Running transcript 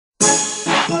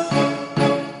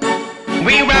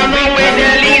We round with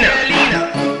Delina.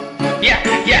 Yeah.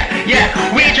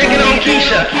 We drinking on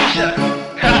Keisha.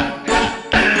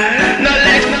 Now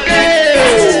let's go.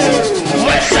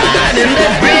 West side in the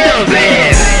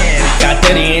building. Got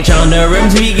 30-inch on the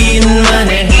rims, we getting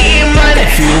money.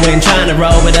 If you ain't tryna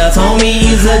roll with us, homie,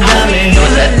 you's a dummy.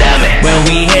 When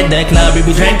we hit the club, we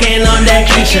be drinking on that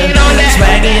Keisha,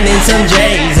 swagging in some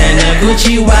J's and a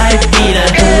Gucci white beater.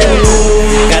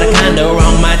 Got a condo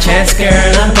on my chest, girl,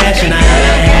 I'm cashing out.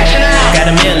 Got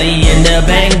a milli in the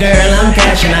bank, girl, I'm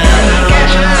cashing out.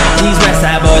 These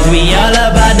Westside boys, we all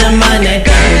about the money.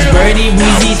 It's Birdie,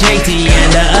 Weezy, JT,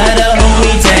 and the other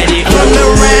homie Teddy. From the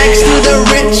rags to the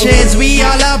riches, we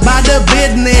all about the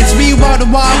business. We walk the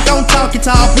walk, don't talk your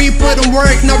talk. We put in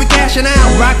work, no we cashing out.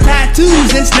 Rock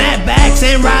tattoos and snapbacks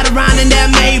and ride around in that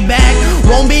Maybach.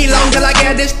 Won't be long till I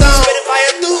get this done. Spitting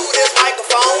fire through this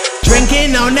microphone.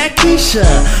 Drinking on that Keisha.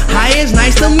 Hi, it's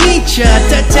nice to meet ya.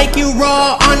 To take you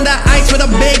raw on the ice with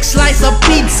a big slice of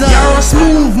pizza. You're a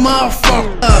smooth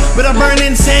motherfucker with a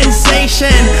burning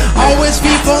sensation. Always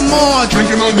feed for more.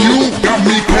 Drinking on you got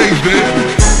me caged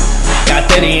in. Got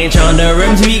 30-inch on the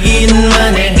rims, we getting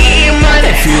money.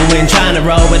 If you ain't tryna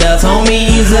roll with us, homie,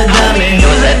 you's a dummy.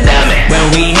 When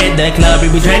we hit the club, we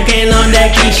be drinking on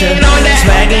that Keisha,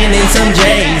 swagging in some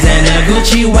J's and a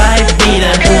Gucci white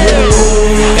beater.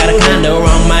 Got a condo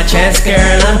on my chest, girl,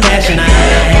 I'm cashing out.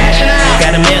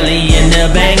 Got a milli in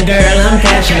the bank, girl, I'm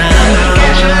cashing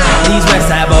out. These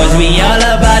Westside boys, we all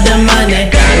about the money.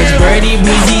 It's Birdie,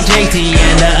 Weezy, JT,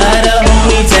 and the other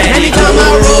homie Teddy. Anytime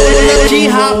I roll, G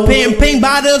hopping, pink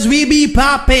bottles we be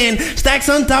popping, stacks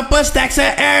on top of stacks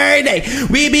of every day.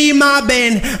 We be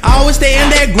mobbing, always stay in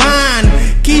that grind.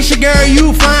 Keisha girl,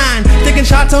 you fine, taking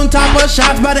shots on top of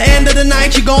shots. By the end of the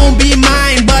night, you gon' be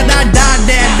mine. But I doubt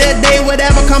that the day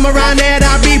whatever come around that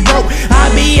I be broke. I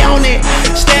be on it,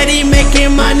 steady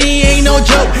making money, ain't no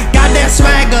joke. Got that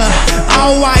swagger,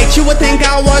 all white. You would think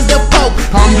I was the Pope.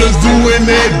 I'm just doing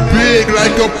it big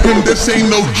like a pimp. This ain't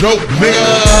no joke, nigga.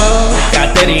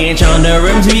 Got 30-inch on the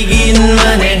rims, we getting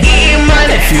money.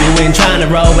 If you ain't tryna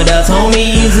roll with us,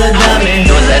 homie, you's a dummy.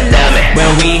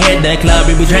 When we hit the club,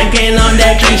 we be drinking on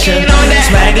that Keisha,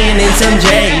 swagging in some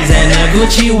J's and a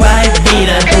Gucci white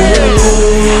beater.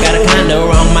 Got a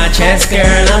condo on my chest,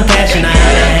 girl, I'm cashing out.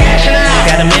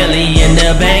 Got a milli in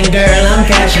the bank, girl, I'm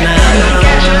cashing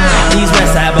out. These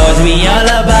Westside boys, we all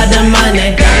about the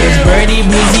money. It's Birdie,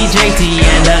 Weezy, JT,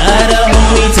 and the